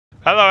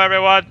Hello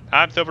everyone,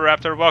 I'm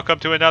Silverraptor. Welcome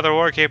to another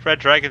Wargame Red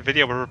Dragon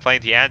video where we're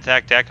playing the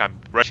Anzac Deck. I'm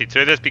rushing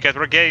through this because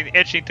we're getting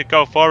itching to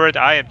go forward.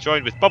 I am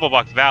joined with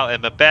Bubblebox, Val,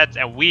 and Mabette,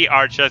 and we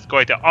are just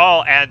going to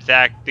all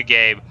Anzac the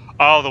game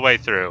all the way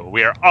through.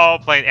 We are all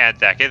playing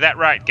Anzac. Is that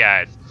right,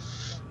 guys?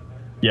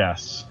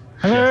 Yes.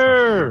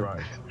 Hello!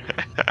 Yes,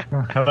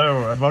 right.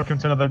 Hello, and welcome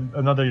to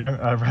another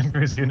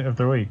Rango's Unit of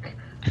the Week.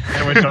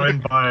 And we're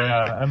joined by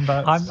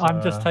Mbats.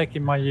 I'm just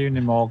taking my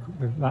Unimog.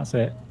 That's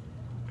it.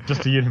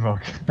 Just a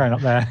Unimog. Going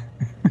up there.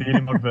 The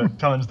Unimog that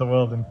challenged the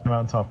world and came out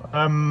on top.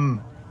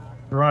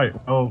 Right,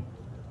 well,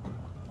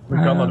 we've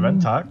got a lot of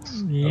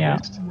Entacs. Yeah.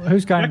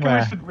 Who's going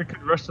where? We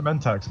could rush some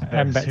Entacs.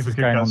 Mbats is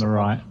going on the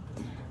right.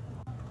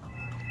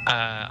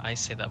 I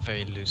say that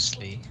very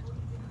loosely.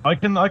 I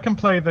can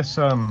play this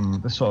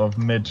this sort of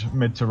mid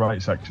to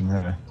right section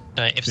here.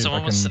 If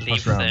someone wants to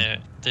leave their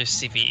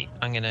CV,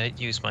 I'm gonna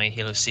use my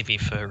Halo CV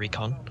for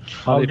recon.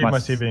 I'll leave my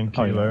CV in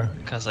Kilo.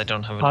 Because I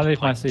don't have enough I'll leave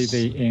points. my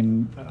CV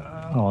in.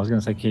 I was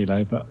going to say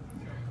Kilo, but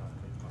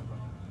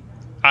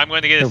I'm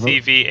going to get a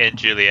CV in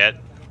Juliet.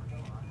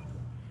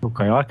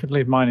 okay. I could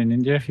leave mine in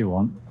India if you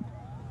want.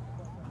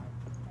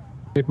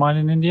 Leave mine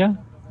in India.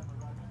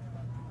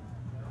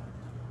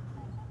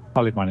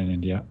 I'll leave mine in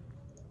India.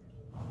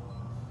 Oh,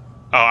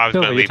 I was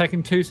going to Silver, leave. you're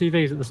taking 2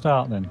 CVs at the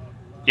start then.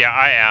 Yeah,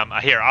 I am.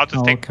 Here, I'll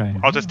just take. Okay.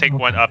 I'll just take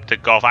one up to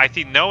golf. I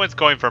see no one's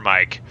going for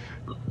Mike.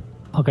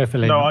 I'll go for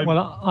Lee. No,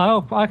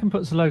 well, I can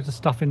put some loads of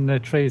stuff in the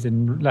trees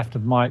in left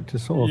of Mike to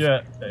sort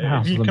of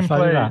if you can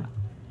play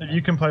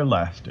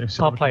left. If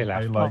Silver I'll play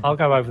left. I'll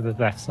go over the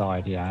left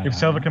side. Yeah. If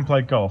Silver can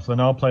play golf, then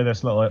I'll play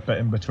this little bit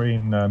in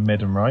between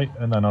mid and right,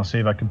 and then I'll see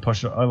if I can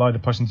push. I'll either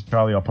push into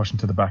Charlie or push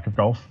into the back of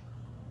golf.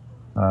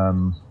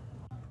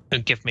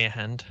 Give me a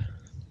hand.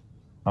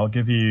 I'll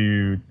give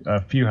you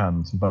a few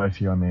hands, and by a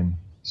few I mean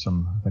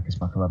some thickest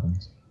Mach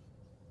 11s.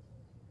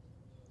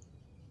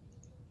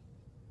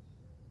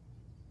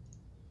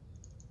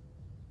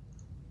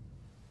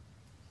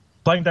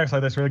 Playing decks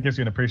like this really gives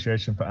you an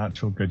appreciation for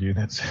actual good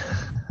units.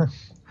 What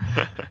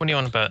are you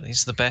on about?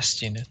 These are the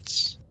best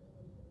units.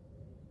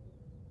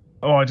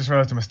 Oh, I just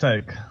realised a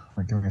mistake.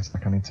 Like, give me a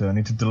sec. I need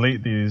to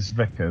delete these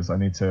Vicars. I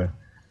need to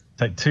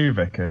take 2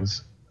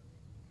 Vicars,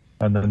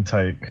 and then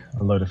take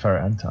a load of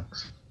Ferret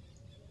Entacs.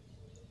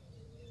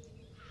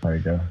 There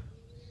you go.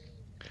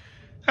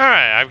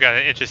 Alright, I've got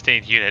an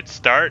interesting unit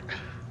start.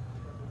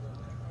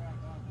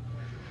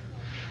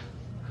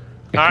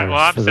 Alright, well,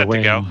 I'm set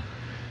to go.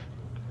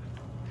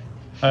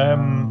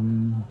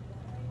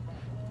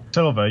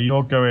 Silver,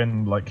 you're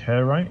going like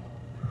here, right?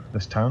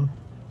 This town?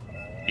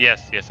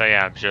 Yes, I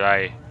am. Should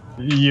I?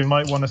 You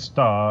might want to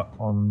start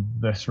on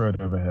this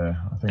road over here.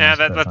 I think Yeah,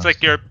 that's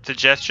like your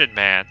suggestion,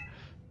 man.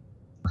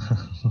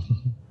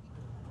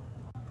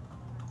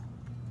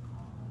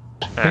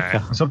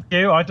 Alright. It's up to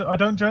you. I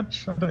don't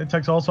judge. It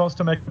takes all sorts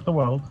to make up the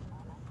world.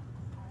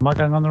 Am I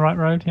going on the right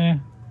road here?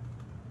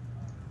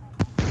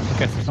 I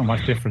guess there's not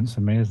much difference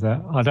for me, is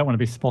there? I don't want to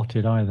be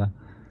spotted either.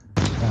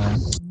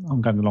 I'm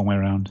going the long way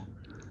around.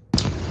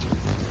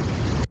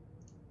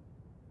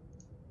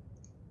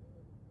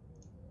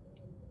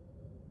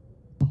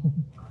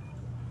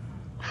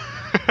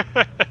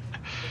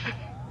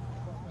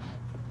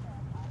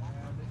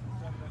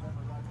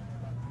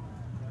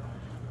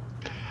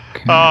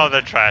 Oh,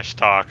 the trash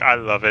talk. I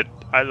love it.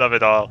 I love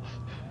it all.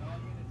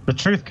 The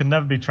truth can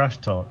never be trash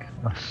talk.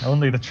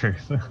 Only the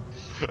truth.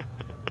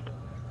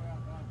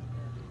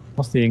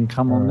 What's the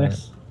income on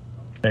this?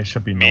 It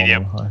should be normal,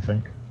 medium. I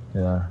think.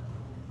 Yeah.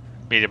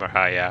 Medium or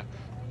high, yeah. We're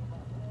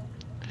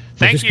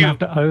Thank just you. gonna have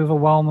to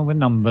overwhelm them with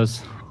numbers.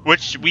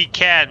 Which we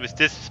can with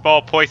this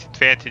small points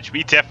advantage.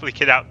 We definitely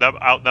can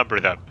outnumber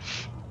them.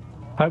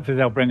 Hopefully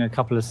they'll bring a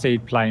couple of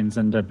seed planes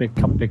and a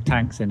couple big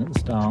tanks in at the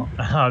start.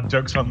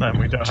 Joke's on them.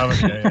 We don't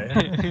have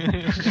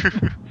any AA.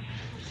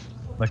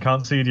 They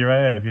can't seed your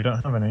AA if you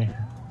don't have any.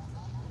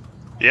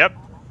 Yep.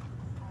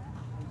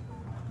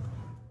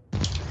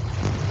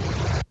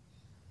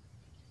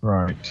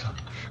 Right.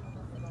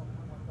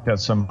 Get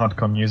some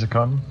hardcore music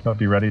on. Gotta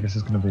be ready. This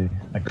is going to be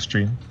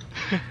extreme.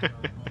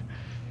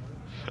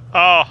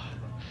 Oh.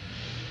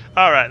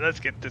 Alright, let's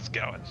get this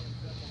going.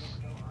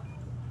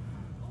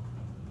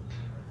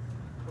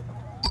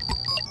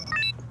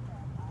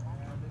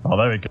 Oh,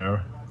 there we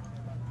go.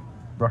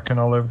 Rocking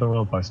all over the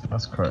world by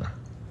Spacecrow.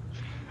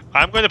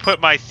 I'm going to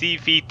put my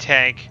CV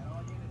tank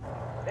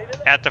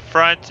at the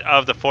front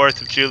of the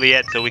 4th of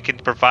Juliet so we can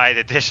provide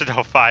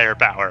additional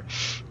firepower.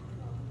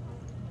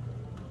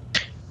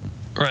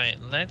 Right,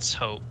 let's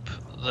hope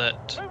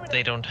that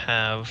they don't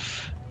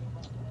have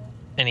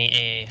any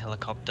AA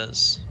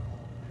helicopters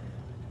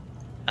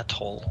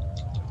at all.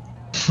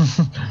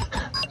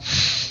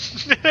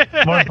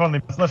 More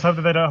importantly, let's hope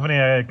that they don't have any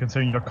AA,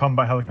 considering your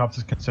combat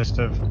helicopters consist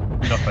of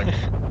nothing.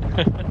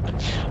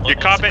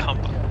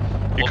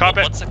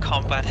 What's a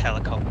combat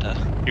helicopter?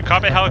 Your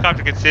combat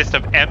helicopter consists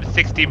of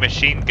M60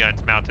 machine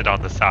guns mounted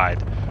on the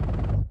side.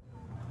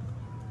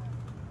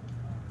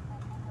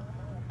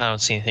 I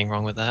don't see anything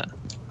wrong with that.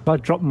 I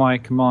dropped my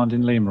command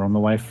in Lima on the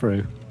way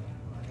through.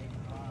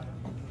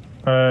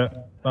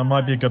 That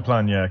might be a good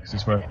plan, yeah, because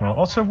it's worth more.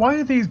 Also, why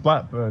are these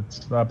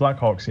Blackbirds,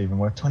 Blackhawks even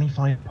worth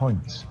 25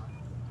 points?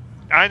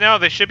 I know,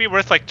 they should be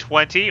worth like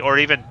 20 or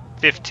even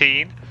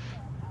 15.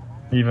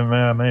 Even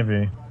there,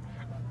 maybe.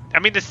 I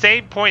mean, the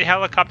same point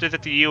helicopter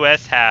that the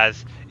US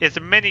has is a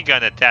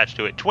minigun attached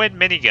to it. Twin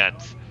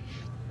miniguns.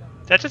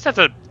 That just has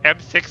a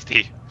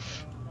M60.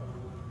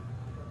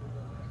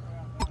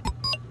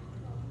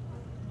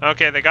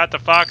 Okay, they got the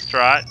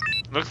Foxtrot.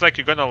 Looks like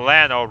you're gonna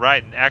land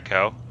alright in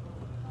Echo.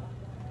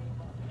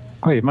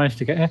 Oh, you managed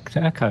to get to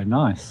Echo.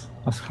 Nice.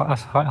 That's quite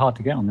hard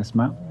to get on this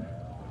map.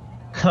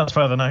 That's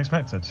further than I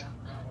expected.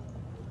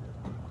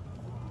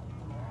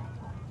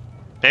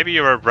 Maybe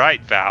you were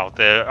right, Val.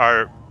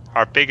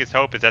 Our biggest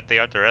hope is that they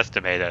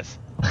underestimate us.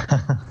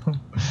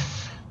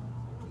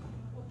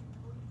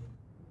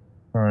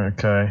 Alright,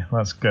 okay.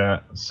 Let's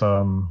get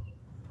some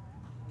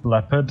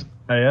Leopard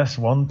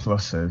AS1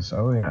 pluses.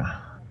 Oh,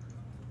 yeah.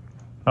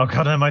 Oh,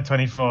 god,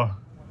 MI-24.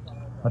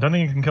 I don't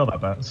think you can kill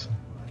that, Bats.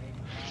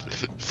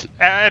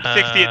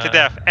 M60 it to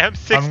death.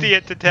 M60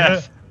 it to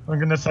death. I'm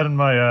gonna send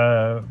my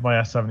my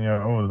S70.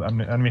 Oh,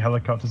 enemy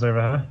helicopters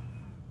over here.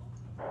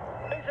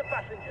 Who's a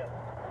passenger?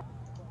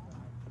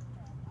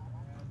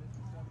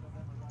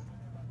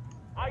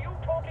 Are you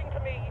talking to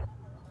me?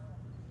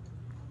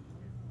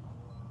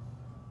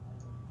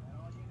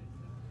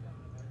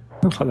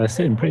 Looks like they're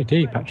sitting pretty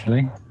deep,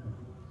 actually.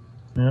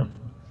 Yeah.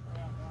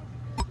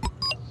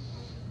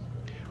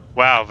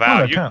 Wow, Val, Oh,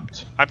 they're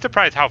camped. I'm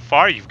surprised how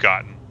far you've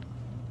gotten.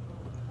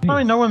 I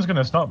mean, no one's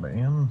gonna stop me.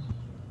 I'm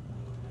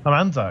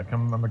Anzac.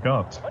 I'm a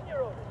god. On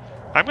your own.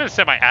 I'm gonna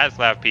set my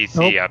ASLAV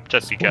PC up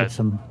just because.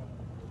 Some,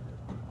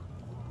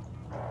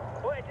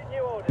 Where did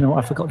you order? you know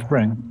what I forgot to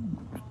bring?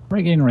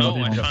 Bring in ring. Oh,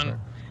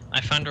 I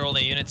found where all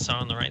the units are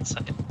on the right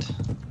side.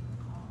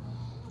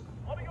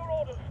 What are your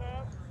orders,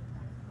 sir?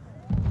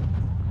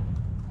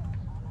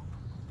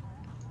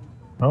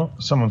 Oh,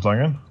 someone's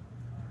lagging.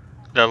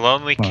 The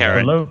Lonely Oh,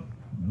 Carrot. Hello.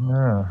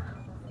 Yeah.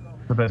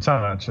 It's a bit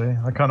sad, actually.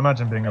 I can't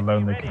imagine being a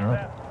lonely Ready, carrot.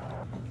 sir?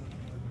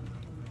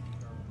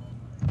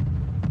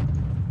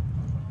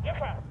 Yes,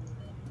 sir.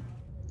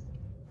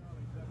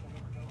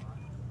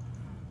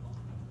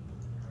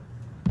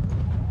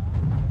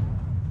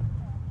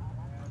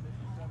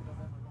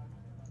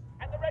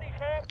 At the ready,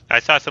 sir. I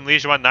saw some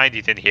Legion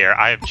 190s in here.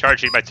 I am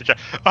charging my suggest.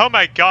 Oh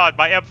my god,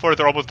 my M4s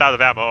are almost out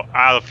of ammo,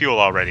 out of fuel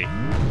already.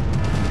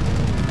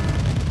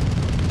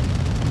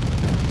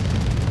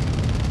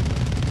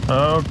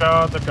 Oh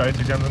god, they've got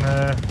 80 guns in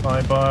here.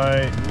 Bye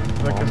bye.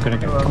 Oh, I'm gonna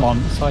go. Come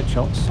on, side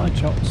shots, side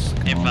shots.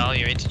 Come on.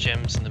 Evaluate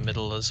gems in the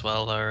middle as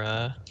well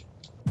are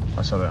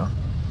I saw they are.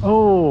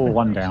 Oh,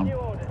 one down. New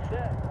orders,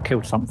 sir.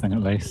 Killed something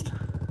at least.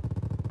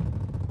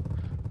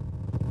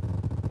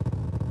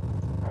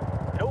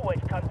 It always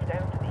comes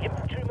down to the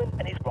infantryman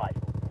and his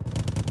rifle.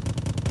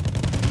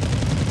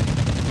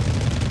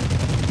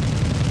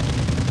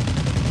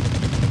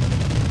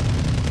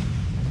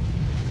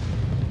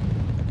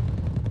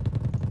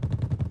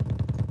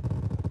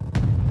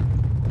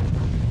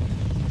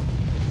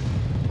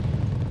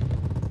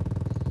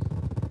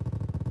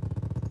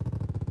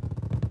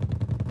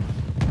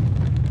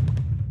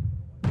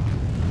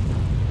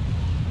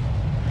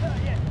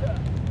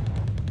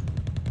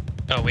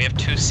 Oh, we have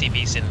 2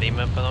 CVs in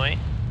Lima, by the way.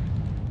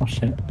 Oh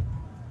shit.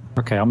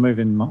 Okay, I'm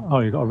moving. Oh,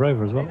 you got a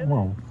rover as well.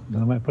 Well, I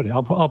don't know where to put it.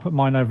 I'll put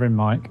mine over in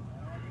Mike.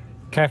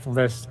 Careful,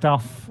 there's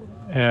stuff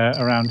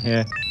around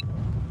here.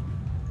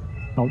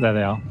 Oh, there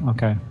they are.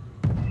 Okay.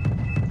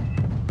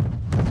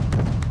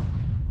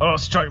 Oh,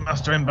 Strike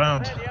Master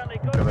inbound. They're the only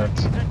Look good at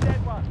ones. that. They're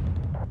dead ones.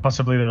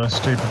 Possibly the most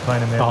stupid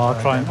plane in the air. Oh,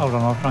 I'll try and hold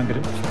on. I'll try and get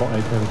it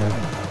spotted. There we go.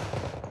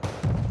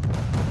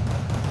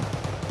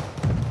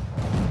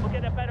 We'll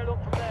get a better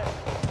look from there.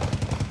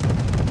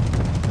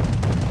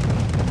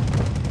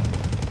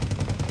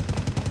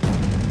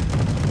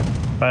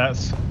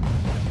 That's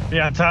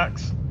the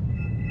attacks.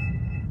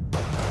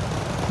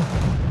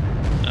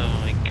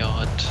 Oh my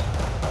god.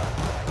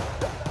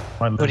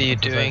 What are you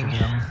doing?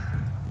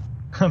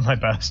 My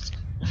best.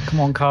 Come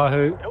on,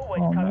 Kahu. It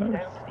always Oh comes no.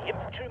 down to the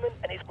infantryman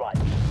and his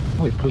rifle.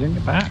 Oh, he's pulling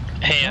it back.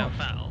 Hey,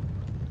 Val.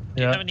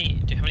 Do you Yeah. have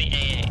any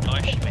AA? Oh,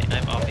 actually, wait, I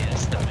have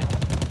obvious. Never mind.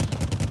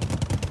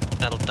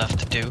 That'll have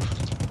to do.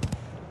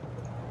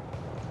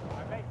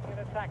 I'm making an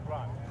attack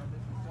run.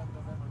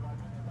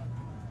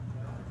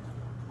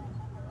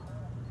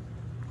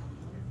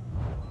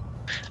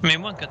 I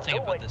mean, one good thing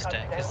about this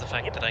deck is the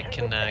fact that I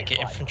can get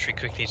infantry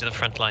quickly to the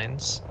front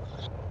lines,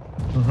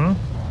 Mm-hmm.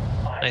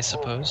 I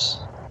suppose.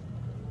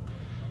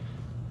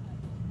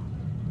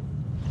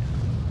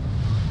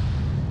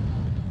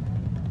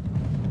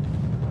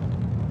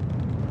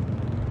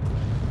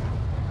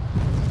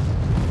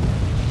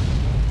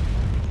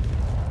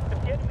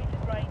 If the enemy's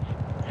in range,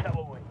 so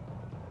are we.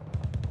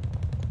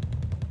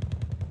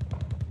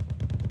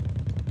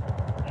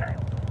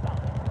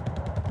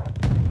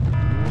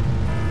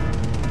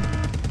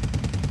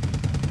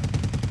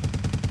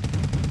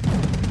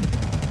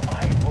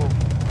 I will.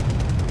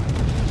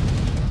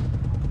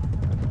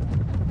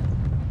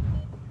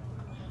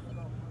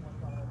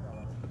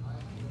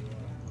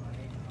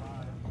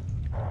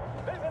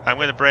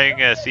 going to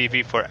bring a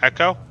CV for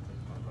Echo.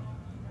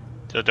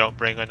 So don't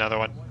bring another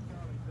one.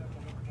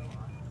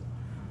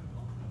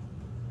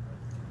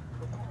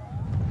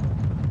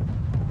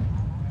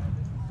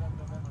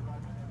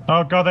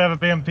 Oh god, they have a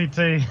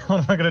BMPT. What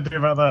am I going to do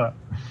about that?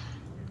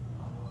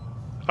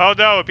 Oh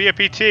no,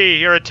 BMPT,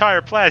 your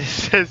entire plan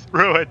is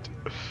ruined.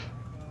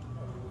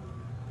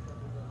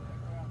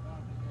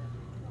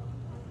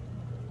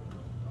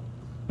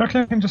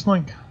 Okay, I can just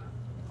like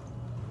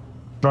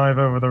drive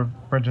over the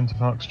bridge into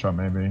Foxtrot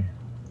maybe. Is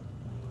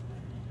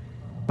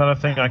that a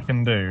thing I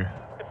can do?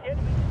 If the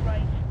enemy's in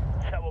range,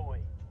 so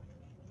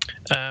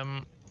are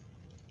we.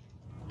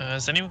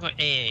 Has anyone got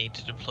AA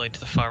to deploy to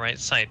the far right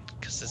side?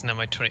 Because there's no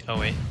MI-20. Oh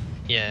wait,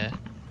 yeah.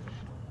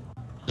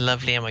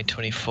 Lovely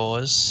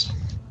MI-24s.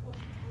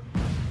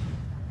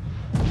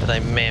 But I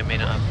may or may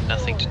not have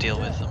nothing to deal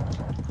with them.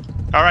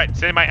 Alright,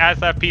 sending my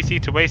ASLAF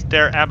PC to waste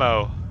their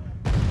ammo.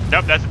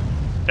 Nope, that's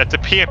a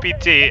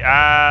PMPT.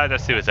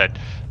 That's suicide.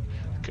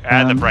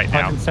 As of right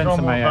I now. can send Go on,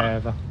 some Wolf. AA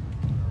over.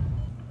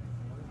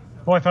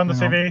 Oh, I found the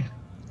Hang on. CV.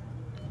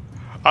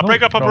 I'll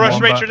bring up a Go on, Rush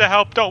Wombat. Ranger to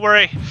help, don't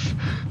worry.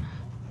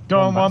 Go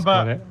on, Wombat's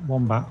got Wombat. it.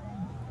 Wombat.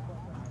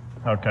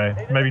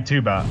 Okay, maybe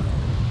 2 bat.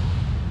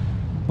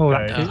 Oh,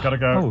 Okay, he's gotta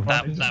go. Oh,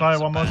 That- Just that fire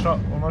was one more bad. shot.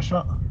 One more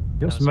shot. got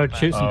That some was mode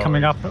shoots bad.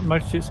 coming up.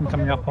 Mode shoots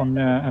coming up on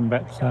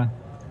MBETs there.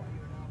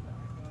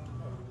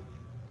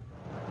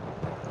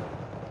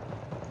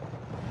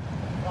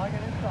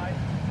 Target in sight.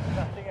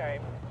 Adjusting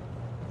aim.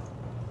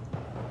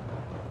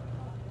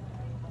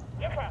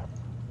 Yipper.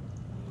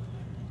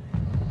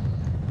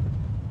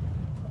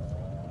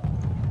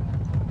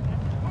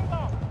 Move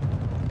on.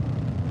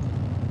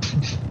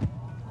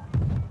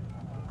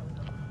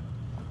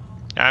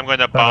 I'm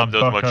gonna bomb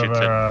those Buck motions.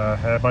 over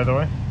here, by the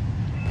way.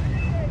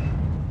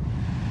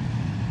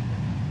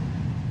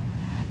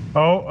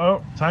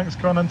 Oh, tanks,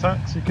 go on and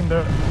tanks, you can do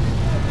it.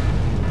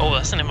 Oh,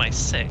 that's an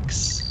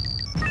MI-6.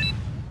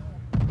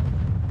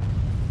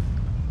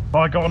 Oh,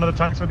 I got one of the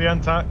tanks with the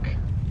Anzac.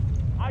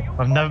 Are you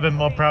I've never been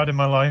more proud in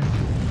my life.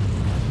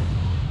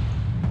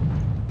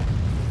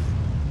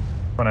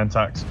 Go on,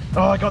 Anzacs.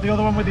 Oh, I got the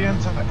other one with the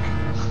Anzac.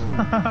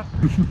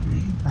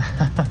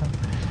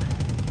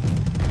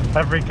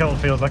 Every kill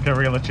feels like a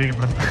real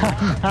achievement.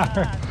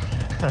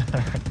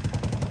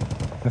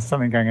 There's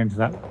something going into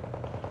that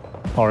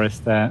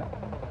forest there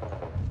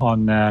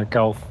on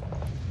Gulf.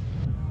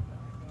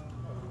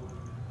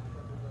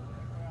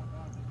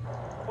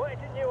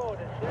 Waiting new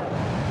orders, sir.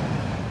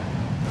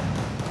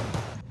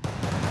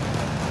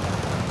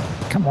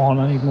 Come on,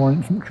 I need more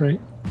infantry.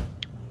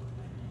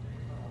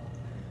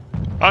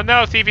 Oh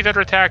no, CV's under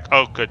attack.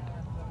 Oh, good.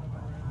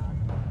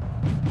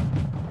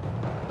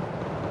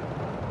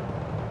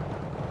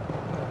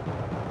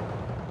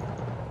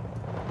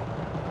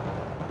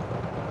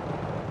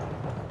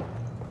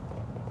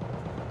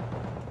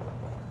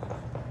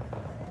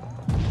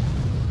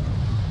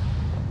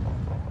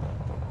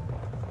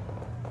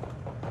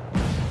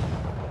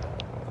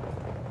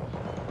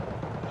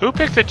 Who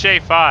picked the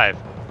J5?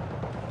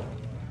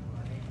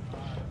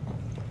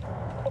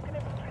 Booking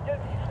infantry duty,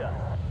 sir.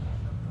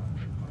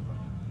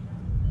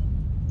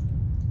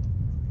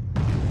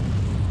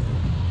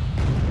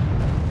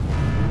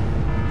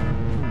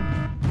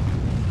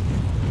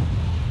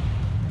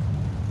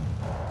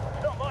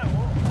 It's not my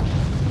war.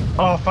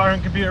 Oh,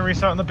 firing computer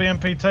reset on the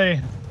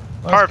BMPT.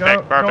 Let's Perfect,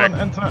 go. perfect. Go on,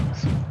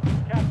 Anzacs.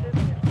 Captain, it's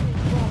being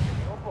brought to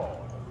your board.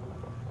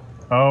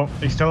 Oh,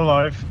 he's still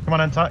alive. Come on,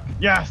 Anzac.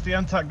 Yes, the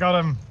Anzac got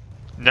him.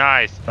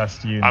 Nice.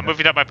 Best unit. I'm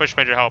moving up my push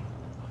major help.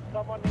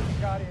 Someone needs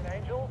a guardian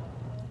angel.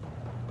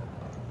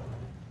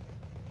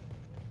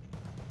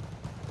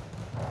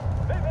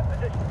 Move in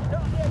position.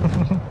 Start the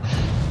engine.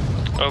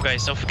 Oh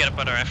guys, don't forget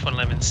about our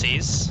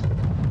F-111Cs.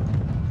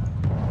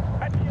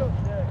 At your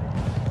service.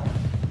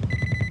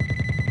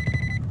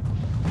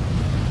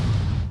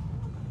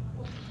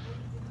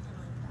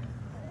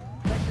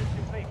 Sectors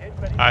completed.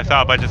 Ready to I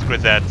saw a go. bunch of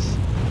Squizettes.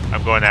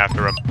 I'm going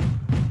after them.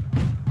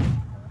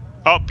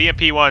 Oh,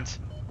 BMP ones.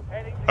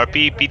 Heading Or to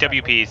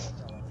BWPs.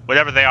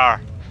 Whatever they are.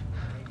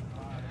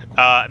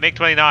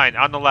 MiG-29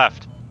 on the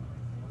left.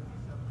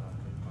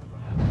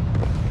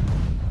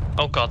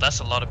 Oh god, that's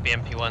a lot of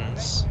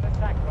BMP-1s.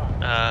 attack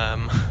run.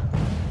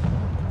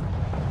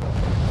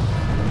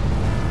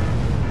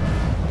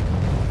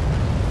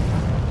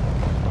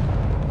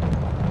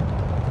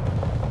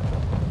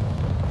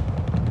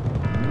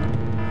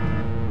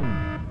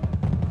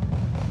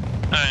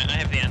 Alright, I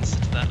have the answer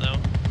to that though.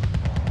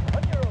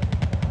 On your orders.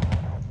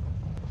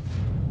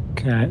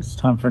 Okay, it's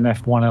time for an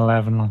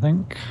F-111, I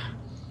think.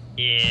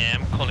 Yeah,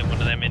 I'm calling one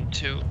of them in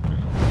too.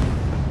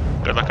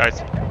 Good luck,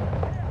 guys.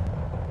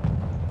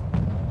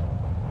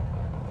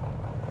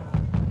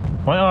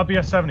 My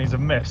RBS-70s have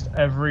missed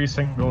every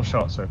single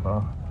shot so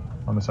far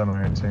on the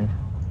 780.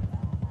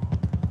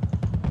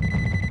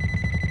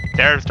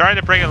 They're starting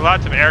to bring in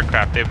lots of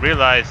aircraft. They've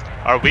realized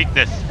our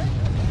weakness.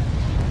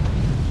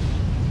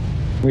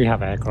 We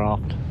have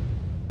aircraft.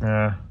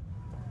 Yeah.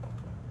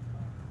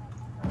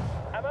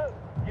 Ammo,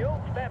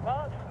 fuel, spare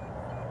parts,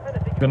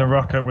 anything you Gonna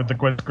rock it with the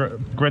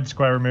grid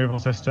square removal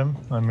system.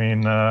 I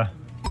mean, oh,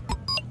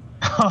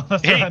 the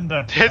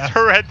surrender. His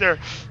surrender.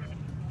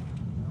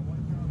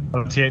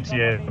 Oh,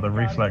 T88 for the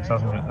reflex,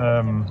 hasn't it?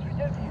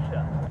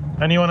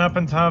 Anyone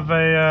happen to have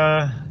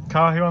a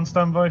Kahu on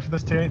standby for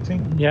this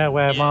T80? Yeah,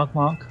 where, Yeah.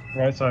 Mark?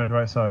 Right side,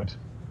 right side.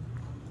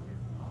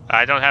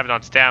 I don't have it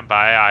on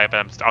standby, but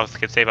I also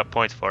can save up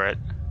points for it.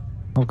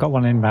 I've got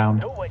one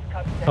inbound.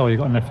 Oh, you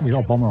got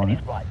a bomber on it.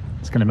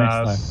 It's going to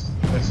miss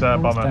though. It's a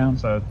bomber, down.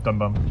 so dumb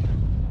bomb.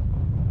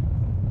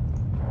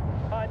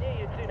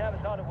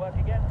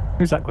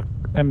 Who's that?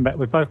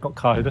 We've both got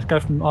Kahu. Let's go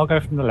from. I'll go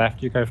from the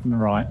left. You go from the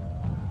right.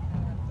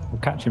 We'll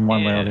catch him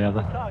one way or the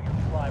other.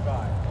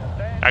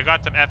 I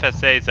got some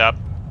FSAs up.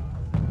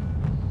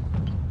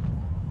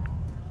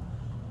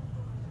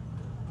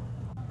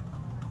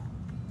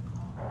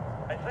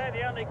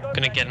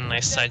 Gonna get a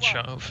nice side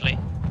shot, hopefully.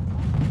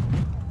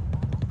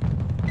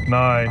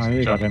 Nice. Oh,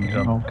 you got him.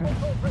 Okay.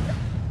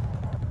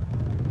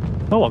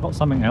 Oh, I got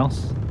something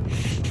else.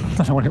 I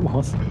don't know what it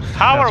was.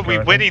 How That's are we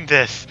correct. winning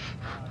this?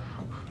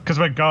 Because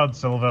we're gods,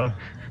 Silver.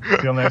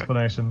 It's the only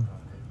explanation.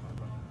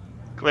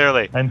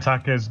 Clearly.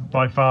 Anzac is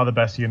by far the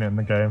best unit in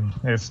the game.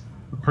 It's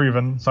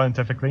proven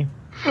scientifically.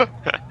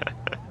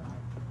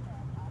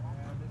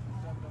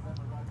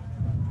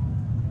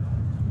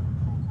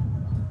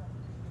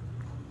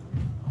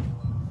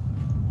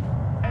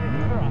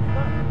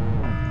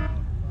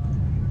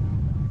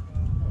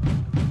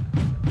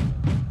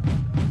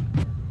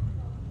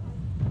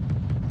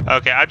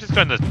 Okay, I'm just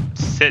going to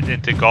sit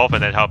into golf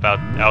and then help out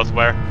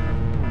elsewhere.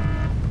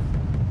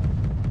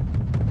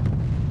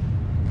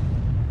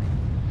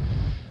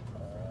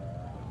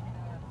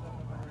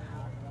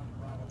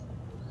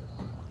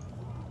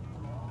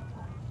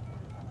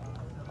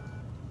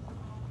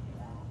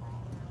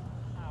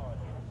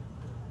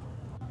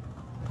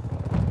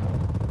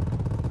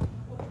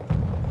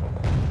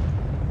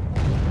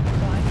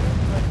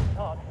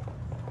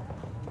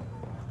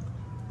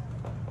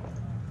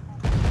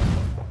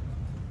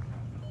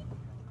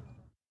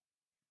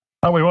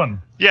 Oh, we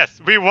won. Yes,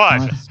 we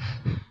won.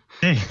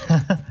 Nice.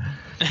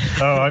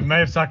 Oh, I may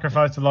have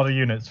sacrificed a lot of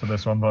units for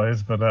this one,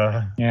 boys, but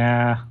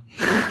Yeah.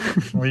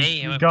 we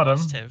Hey, I'm got them.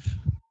 positive.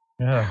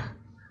 Yeah.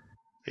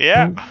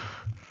 Yeah.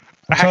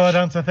 So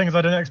down to things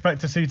I didn't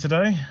expect to see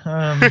today.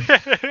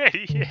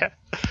 Yeah.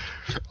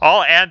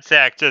 All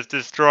ANZAC just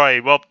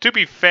destroyed. Well, to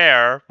be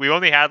fair, we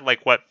only had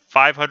like what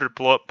 500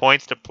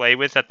 points to play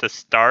with at the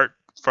start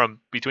from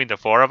between the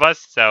four of us,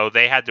 so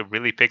they had to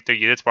really pick their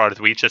units, whereas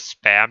we just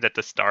spammed at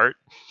the start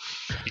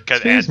because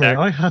Excuse me, ANZAC.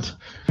 I had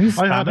a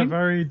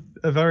spamming?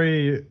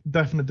 very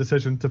definite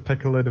decision to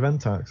pick a load of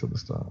NTACs at the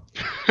start.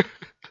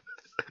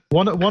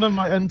 one of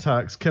my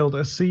NTACs killed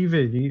a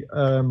CV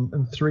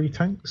and 3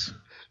 tanks.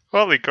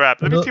 Holy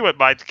crap! Let me see what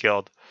mine's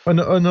killed.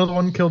 Another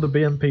one killed a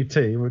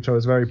BMPT, which I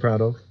was very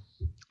proud of.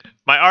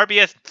 My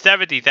RBS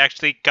 70s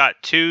actually got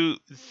 2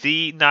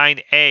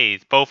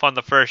 Z9As, both on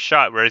the first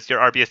shot, whereas your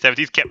RBS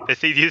 70s kept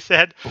missing, you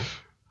said? I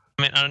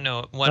mean, I don't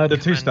know. I had a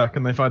 2-stack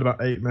and they fired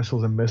about 8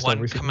 missiles and missed One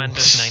every single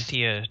Commander's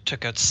 90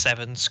 took out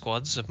 7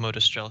 squads of Motor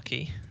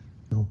Strelky.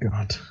 Oh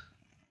god.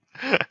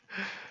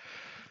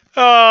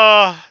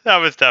 Oh, that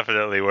was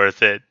definitely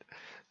worth it.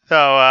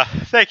 So,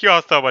 thank you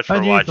all so much for I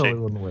knew you thought we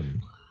watching. wouldn't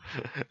win.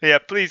 Yeah,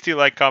 please do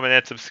like, comment,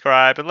 and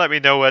subscribe, and let me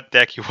know what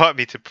deck you want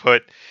me to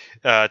put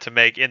to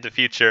make in the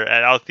future,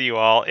 and I'll see you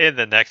all in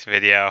the next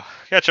video.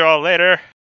 Catch you all later.